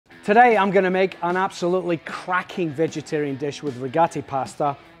Today I'm going to make an absolutely cracking vegetarian dish with rigate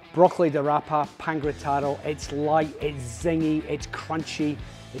pasta, broccoli di rapa, pangrattato. It's light, it's zingy, it's crunchy,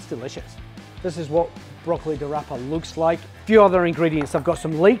 it's delicious. This is what broccoli di rapa looks like. A few other ingredients. I've got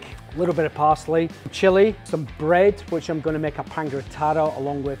some leek, a little bit of parsley, chilli, some bread, which I'm going to make a pangrattato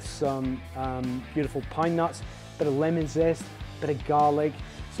along with some beautiful pine nuts, a bit of lemon zest, a bit of garlic,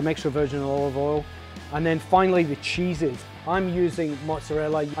 some extra virgin olive oil, and then finally the cheeses. I'm using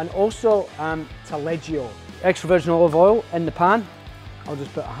mozzarella and also taleggio. Extra virgin olive oil in the pan. I'll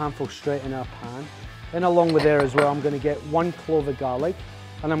just put a handful straight in our pan. Then along with there as well, I'm going to get 1 clove of garlic,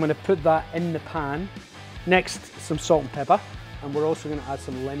 and I'm going to put that in the pan. Next, some salt and pepper, and we're also going to add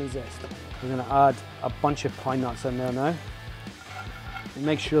some lemon zest. We're going to add a bunch of pine nuts in there now. And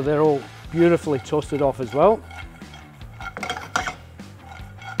make sure they're all beautifully toasted off as well.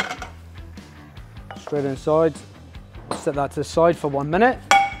 Straight inside. Set that to the side for 1 minute.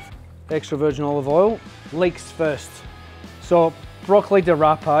 Extra virgin olive oil. Leeks first. So broccoli di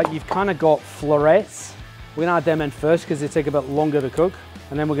rapa, you've kind of got florets. We're going to add them in first because they take a bit longer to cook.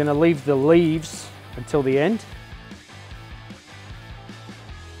 And then we're going to leave the leaves until the end.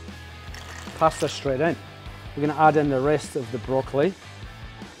 Pasta straight in. We're going to add in the rest of the broccoli.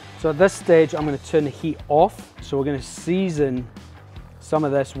 So at this stage, I'm going to turn the heat off. So we're going to season some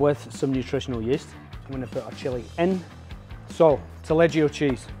of this with some nutritional yeast. I'm going to put our chili in. So, taleggio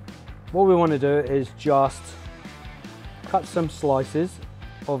cheese. What we want to do is just cut some slices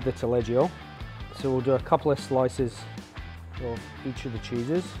of the taleggio. So we'll do a couple of slices of each of the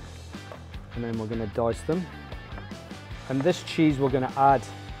cheeses, and then we're going to dice them. And this cheese we're going to add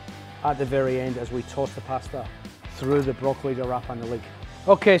at the very end as we toss the pasta through the broccoli di rapa and the leek.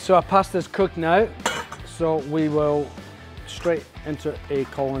 Okay, so our pasta's cooked now. So we will straight into a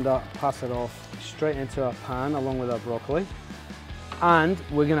colander, pass it off straight into our pan along with our broccoli. And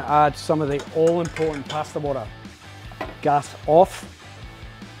we're going to add some of the all-important pasta water. Gas off,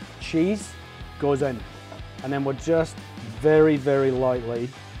 cheese goes in. And then we're just very, very lightly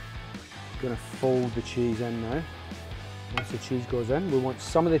going to fold the cheese in now. Once the cheese goes in, we want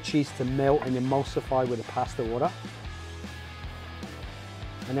some of the cheese to melt and emulsify with the pasta water.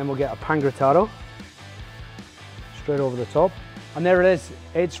 And then we'll get a pangrattato straight over the top. And there it is.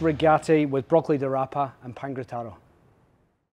 It's rigate with broccoli di rapa and pangrattato.